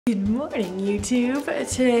Good morning, YouTube.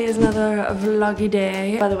 Today is another vloggy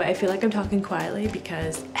day. By the way, I feel like I'm talking quietly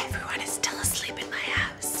because everyone is still asleep in my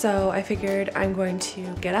house. So I figured I'm going to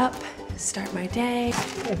get up, start my day,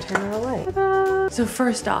 and turn on the light. So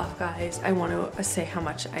first off, guys, I want to say how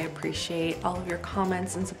much I appreciate all of your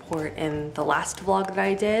comments and support in the last vlog that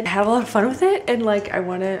I did. I had a lot of fun with it, and like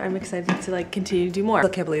I'm excited to like continue to do more. I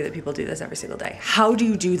can't believe that people do this every single day. How do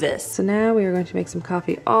you do this? So now we are going to make some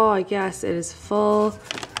coffee. Oh, yes, it is full.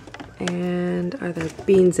 And are there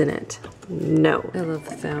beans in it? No. I love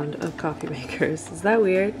the sound of coffee makers. Is that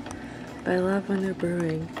weird? But I love when they're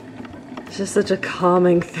brewing. It's just such a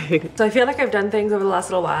calming thing. So I feel like I've done things over the last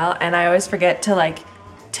little while and I always forget to like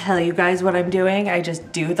tell you guys what I'm doing. I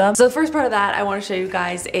just do them. So the first part of that I want to show you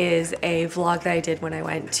guys is a vlog that I did when I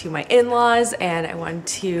went to my in-laws, and I want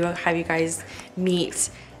to have you guys meet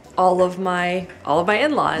all of my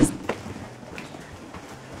in-laws.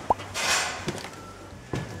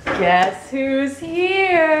 Guess who's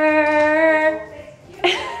here?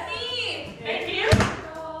 Thank you.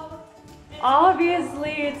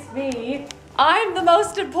 Obviously it's me. I'm the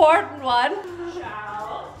most important one.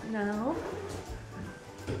 No.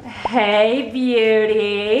 Hey,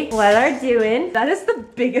 beauty. What are you doing? That is the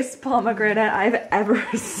biggest pomegranate I've ever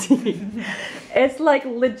seen. It's like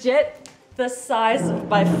legit the size of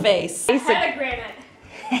my face. Pomegranate.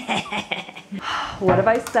 What have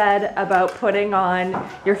I said about putting on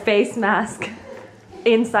your face mask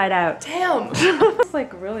inside out? Damn. It's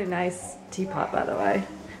like a really nice teapot, by the way.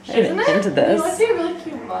 Isn't it? Into this. You want to see a really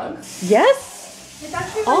cute mug? Yes. It's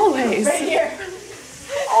actually always. right here.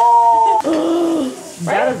 Oh,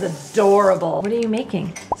 that is adorable. What are you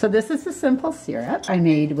making? So this is a simple syrup I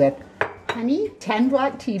made with honey, 10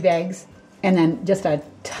 black tea bags, and then just a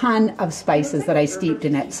ton of spices that I steeped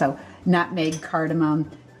in it. So nutmeg,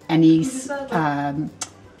 cardamom, anise,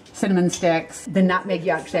 cinnamon sticks. The nutmeg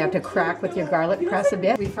you actually have to crack with your garlic press a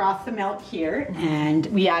bit. We froth the milk here and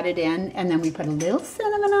we add it in, and then we put a little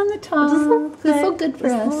cinnamon on the top. It's so good for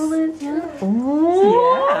us. Oh,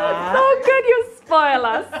 yeah. So good, you spoil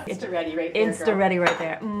us. Insta ready right there. Insta ready right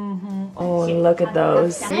there. Mm-hmm. Oh, look at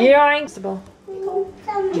those. Yoinks.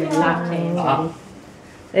 Your latte.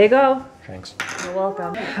 There you go. Thanks. You're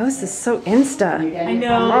welcome. How is this so Insta? I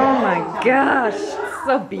know. Oh my gosh,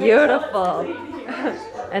 so beautiful.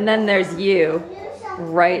 And then there's you,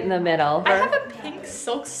 right in the middle. I have a pink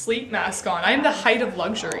silk sleep mask on. I'm the height of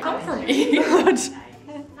luxury. Come for me.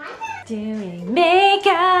 Doing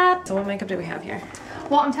makeup. So what makeup do we have here?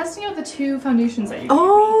 Well, I'm testing out the two foundations that you gave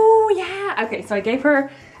Oh yeah. Okay, so I gave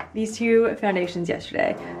her these two foundations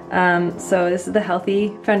yesterday. So this is the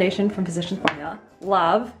Healthy Foundation from Physicians Formula.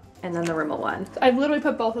 Love. And then the Rimmel one. I've literally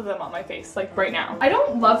put both of them on my face, like right now. I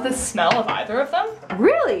don't love the smell of either of them.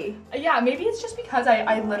 Really? Yeah, maybe it's just because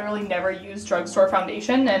I literally never use drugstore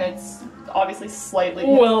foundation, and it's obviously slightly...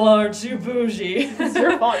 Well, aren't you bougie? It's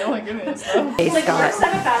your fault, you're only giving me this stuff. Hey, like, Scott. first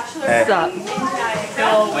time a bachelor. What's up?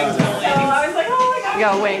 Go, wings to the ladies. So I was like, oh my god.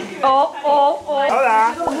 Go, wing. Oh.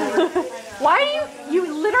 Why do you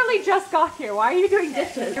literally just got here. Why are you doing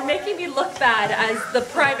dishes? You're making me look bad as the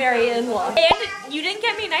primary in-law. And you didn't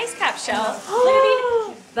get me an ice cap shell. I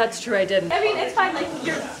mean, that's true, I didn't. I mean, it's fine. Like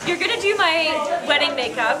you're gonna do my wedding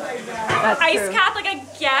makeup. That's Ice true. cap, like I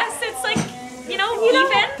guess it's like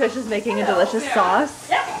even. Fish is making a delicious sauce.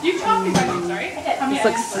 Yeah, you chopped these onions, right? This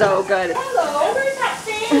looks so good. Hello, where's that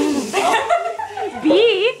thing?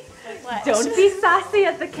 B, don't be sassy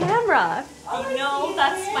at the camera. You know,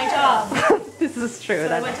 that's my job. This is true.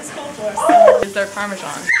 I went to school for. Is there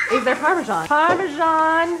Parmesan? Is there Parmesan?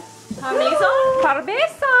 Parmesan. Parmesan?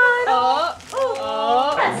 Parmesan. Oh.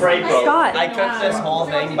 Scott. I cooked this whole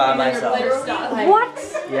thing by myself.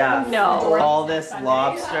 What? Yeah. No. All this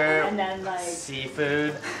lobster,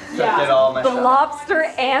 seafood, cooked it all The myself. lobster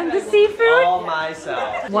and the seafood? All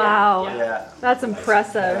myself. Wow. Yeah. That's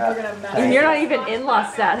impressive. And you're not even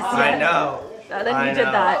in-law status I yet. know. And then I you did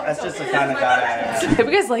know. that. That's just the kind of guy I am. If you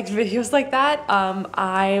guys like videos like that,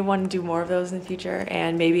 I want to do more of those in the future,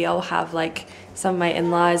 and maybe I'll have like some of my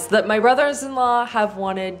in-laws that my brothers-in-law have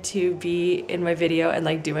wanted to be in my video and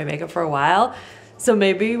like do my makeup for a while. So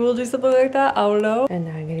maybe we'll do something like that, I don't know. And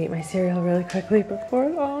now I'm gonna eat my cereal really quickly before,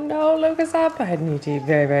 oh no, Lucas up. I need to eat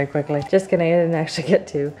very, very quickly. Just kidding, I didn't actually get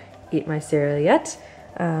to eat my cereal yet.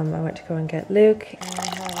 I went to go and get Luke, and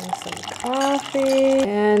I'm having some coffee,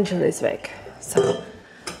 and Julie's awake. So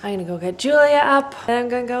I'm gonna go get Julia up, and I'm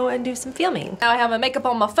gonna go and do some filming. Now I have my makeup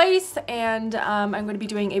on my face, and I'm gonna be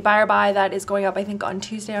doing a buyer buy that is going up, I think, on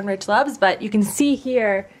Tuesday on RachhLoves, but you can see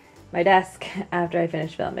here my desk after I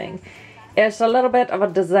finish filming. It's a little bit of a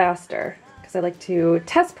disaster because I like to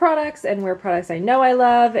test products and wear products I know I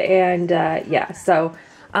love, and yeah, so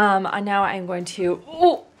Now I'm going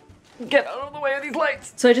to get out of the way of these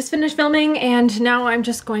lights. So I just finished filming and now I'm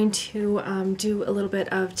just going to do a little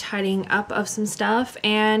bit of tidying up of some stuff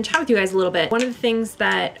and chat with you guys a little bit. One of the things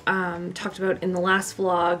that talked about in the last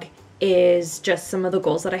vlog is just some of the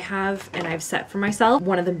goals that I have and I've set for myself.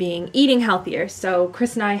 One of them being eating healthier. So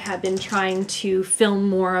Chris and I have been trying to film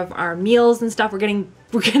more of our meals and stuff. We're getting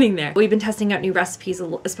there. We've been testing out new recipes,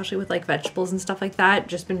 especially with like vegetables and stuff like that.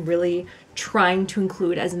 Just been really trying to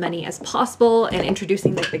include as many as possible and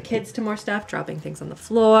introducing like the kids to more stuff, dropping things on the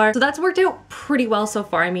floor. So that's worked out pretty well so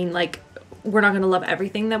far. I mean, like, we're not gonna love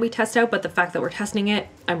everything that we test out, but the fact that we're testing it,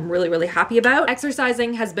 I'm really, really happy about.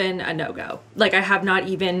 Exercising has been a no-go. Like, I have not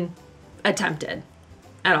even attempted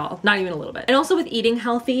at all, not even a little bit. And also with eating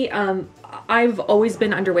healthy, I've always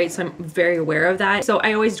been underweight, so I'm very aware of that. So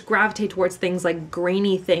I always gravitate towards things like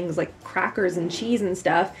grainy things like crackers and cheese and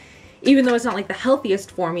stuff, even though it's not like the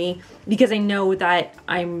healthiest for me, because I know that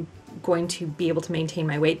I'm going to be able to maintain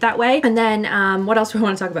my weight that way. And then what else do I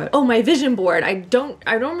want to talk about? Oh, my vision board. I don't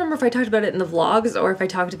remember if I talked about it in the vlogs or if I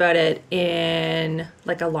talked about it in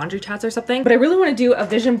like a laundry chats or something, but I really want to do a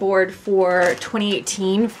vision board for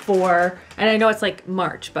 2018 and I know it's like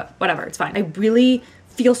March, but whatever, it's fine. I really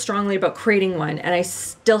feel strongly about creating one and I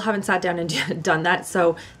still haven't sat down and done that,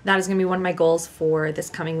 so that is gonna be one of my goals for this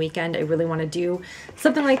coming weekend. I really want to do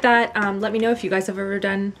something like that. Let me know if you guys have ever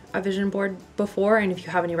done a vision board before and if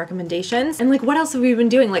you have any recommendations. And like, what else have we been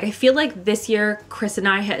doing? Like, I feel like this year Chris and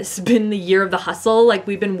I has been the year of the hustle. Like,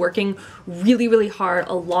 we've been working really, really hard,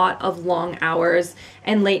 a lot of long hours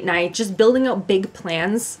and late nights, just building out big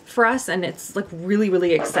plans for us, and it's like really,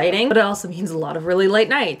 really exciting. But it also means a lot of really late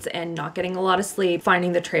nights and not getting a lot of sleep.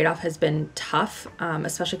 Finding the trade-off has been tough,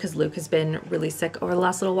 especially because Luke has been really sick over the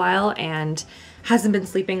last little while and hasn't been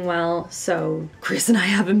sleeping well, so Chris and I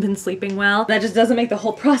haven't been sleeping well. That just doesn't make the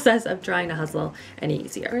whole process of trying to hustle any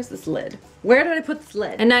easier. Where's this lid? Where did I put this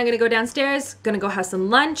lid? And now I'm gonna go downstairs, gonna go have some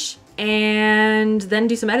lunch, and then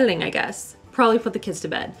do some editing, I guess. Probably put the kids to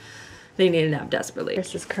bed. They need a nap desperately.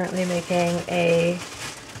 Chris is currently making a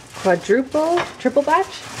triple batch?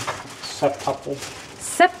 Septuple.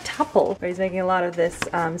 He's making a lot of this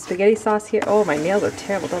spaghetti sauce here. Oh, my nails are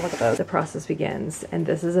terrible. Don't look at those. The process begins, and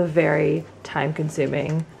this is a very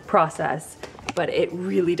time-consuming process, but it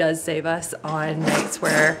really does save us on nights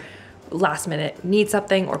where last minute need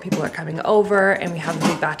something or people are coming over and we have a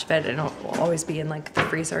big batch of it and it'll always be in like the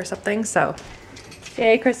freezer or something. So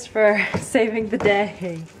yay, Christopher, saving the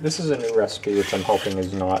day. This is a new recipe which I'm hoping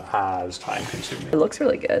is not as time consuming. It looks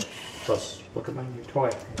really good. Plus, look at my new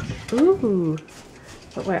toy. Ooh.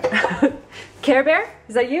 But where? Care Bear?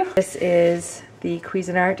 Is that you? This is the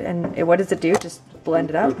Cuisinart, and what does it do? Just blend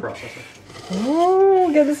it up? Food processor.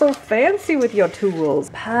 Oh, get so fancy with your tools.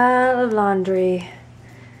 Pile of laundry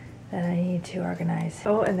that I need to organize.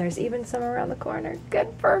 Oh, and there's even some around the corner. Good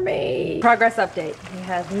for me. Progress update. We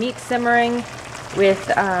have meat simmering with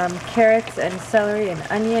carrots and celery and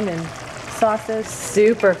onion and sauces.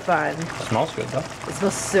 Super fun. Smells good though. It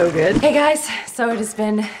smells so good. Hey guys, so it has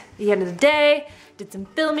been the end of the day. Did some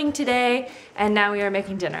filming today, and now we are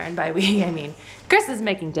making dinner. And by we, I mean Chris is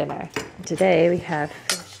making dinner. Today we have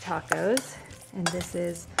fish tacos, and this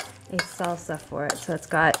is a salsa for it. So it's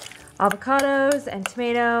got avocados and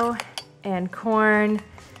tomato and corn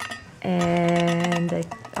and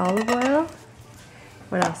olive oil.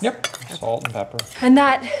 What else? Yep, salt and pepper. And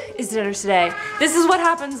that is dinner today. This is what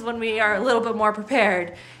happens when we are a little bit more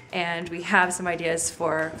prepared and we have some ideas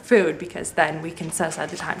for food, because then we can set aside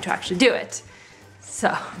the time to actually do it.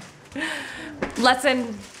 So,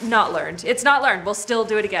 lesson not learned. It's not learned. We'll still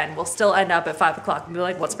do it again. We'll still end up at 5 o'clock and be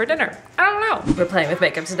like, what's for dinner? I don't know. We're playing with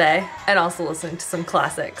makeup today and also listening to some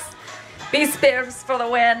classics. Beast Spears for the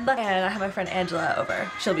win. And I have my friend Angela over.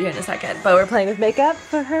 She'll be here in a second. But we're playing with makeup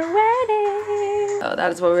for her wedding. So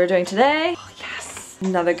that is what we were doing today. Oh yes,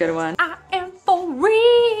 another good one. I am for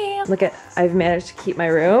real. Look at, I've managed to keep my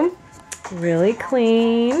room really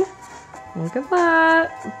clean. Look at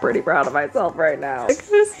that. I'm pretty proud of myself right now. Look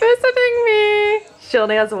who's visiting me. She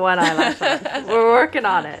only has one eyelash on. We're working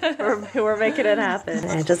on it. We're making it happen.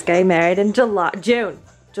 And just getting married in July.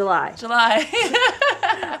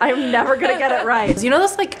 I'm never gonna get it right. You know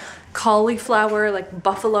those like cauliflower, like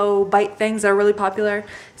buffalo bite things that are really popular?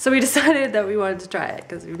 So we decided that we wanted to try it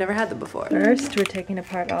because we've never had them before. First, we're taking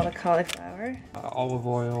apart all the cauliflower. Olive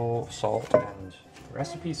oil, salt, and the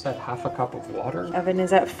recipe said half a cup of water. Oven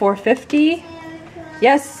is at 450.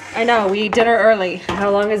 Yes, I know, we eat dinner early. How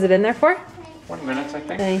long has it been there for? 20 minutes, I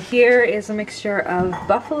think. And here is a mixture of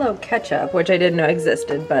buffalo ketchup, which I didn't know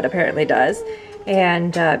existed, but apparently does.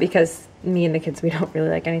 And because me and the kids, we don't really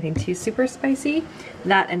like anything too super spicy.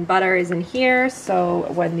 That and butter is in here,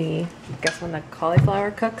 so when the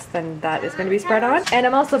cauliflower cooks, then that is going to be spread on. And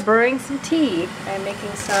I'm also brewing some tea. I'm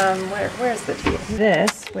making some, where's the tea?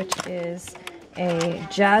 This, which is a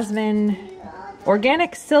jasmine,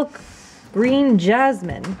 organic silk green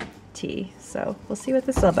jasmine tea. So we'll see what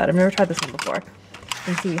this is all about. I've never tried this one before. You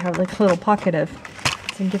can see we have like a little pocket of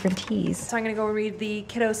some different teas. So I'm gonna go read the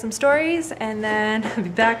kiddos some stories and then I'll be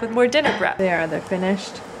back with more dinner prep. They're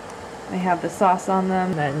finished. I have the sauce on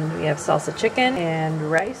them. Then we have salsa chicken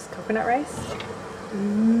and rice, coconut rice.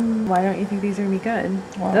 Why don't you think these are gonna be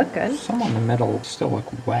good? Well, they look good. Some on the middle still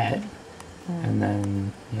look wet, and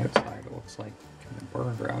then the outside it looks like kind of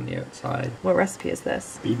burned around the outside. What recipe is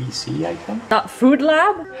this? BBC, I think. Not Food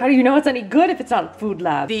Lab? How do you know it's any good if it's not Food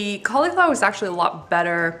Lab? The cauliflower was actually a lot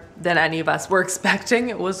better than any of us were expecting.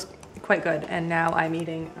 It was quite good. And now I'm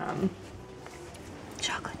eating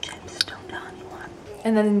chocolate chips, don't honey one.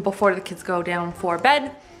 And then before the kids go down for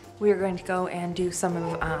bed, we are going to go and do some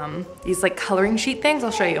of these like coloring sheet things.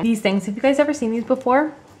 I'll show you. These things, have you guys ever seen these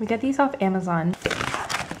before? We get these off Amazon.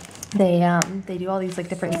 They do all these like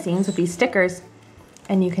different scenes with these stickers,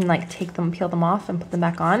 and you can like take them, peel them off and put them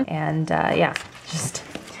back on. And yeah, just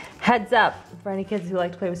heads up for any kids who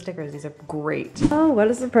like to play with stickers. These are great. Oh, what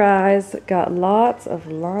a surprise. Got lots of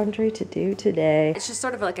laundry to do today. It's just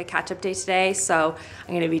sort of like a catch-up day today. So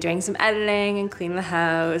I'm gonna be doing some editing and cleaning the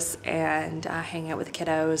house and hanging out with the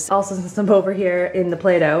kiddos. Also, since I'm over here in the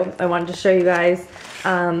Play-Doh, I wanted to show you guys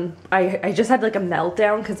I just had like a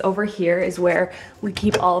meltdown because over here is where we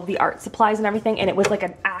keep all of the art supplies and everything, and it was like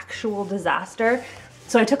an actual disaster.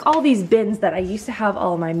 So I took all these bins that I used to have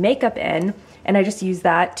all of my makeup in, and I just used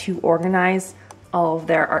that to organize all of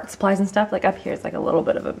their art supplies and stuff. Like up here is like a little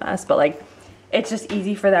bit of a mess, but like it's just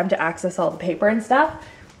easy for them to access all the paper and stuff.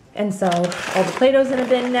 And so all the Play-Doh's in a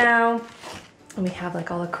bin now, and we have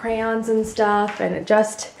like all the crayons and stuff, and it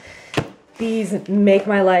just, these make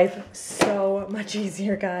my life so much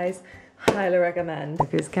easier, guys. Highly recommend.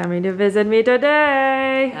 Look who's coming to visit me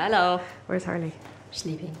today. Hello. Where's Harley?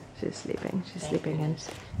 Sleeping. She's sleeping. She's sleeping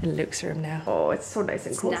in Luke's room now. Oh, it's so nice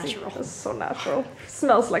and cozy. Natural. It's so natural.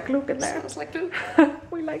 Smells like Luke in there. Smells like Luke.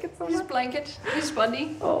 We like it so much. His blanket, his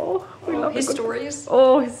buddy. Oh, we love his it. stories.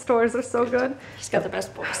 Oh, his stories are so good. He's got the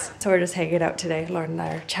best books. So we're just hanging out today. Lauren and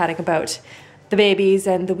I are chatting about the babies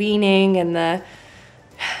and the weaning and the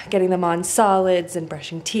getting them on solids and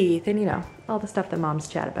brushing teeth and, you know, all the stuff that moms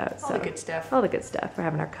chat about. All the good stuff. All the good stuff. We're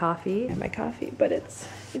having our coffee. I have my coffee, but it's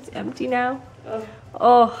empty now.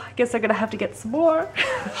 Oh, I guess I'm gonna have to get some more.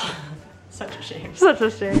 Such a shame. Such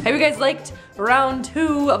a shame. Hope you guys liked round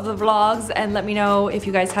 2 of the vlogs, and let me know if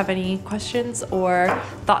you guys have any questions or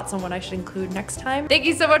thoughts on what I should include next time. Thank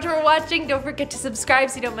you so much for watching. Don't forget to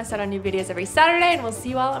subscribe so you don't miss out on new videos every Saturday, and we'll see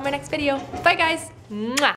you all on my next video. Bye guys. Mwah.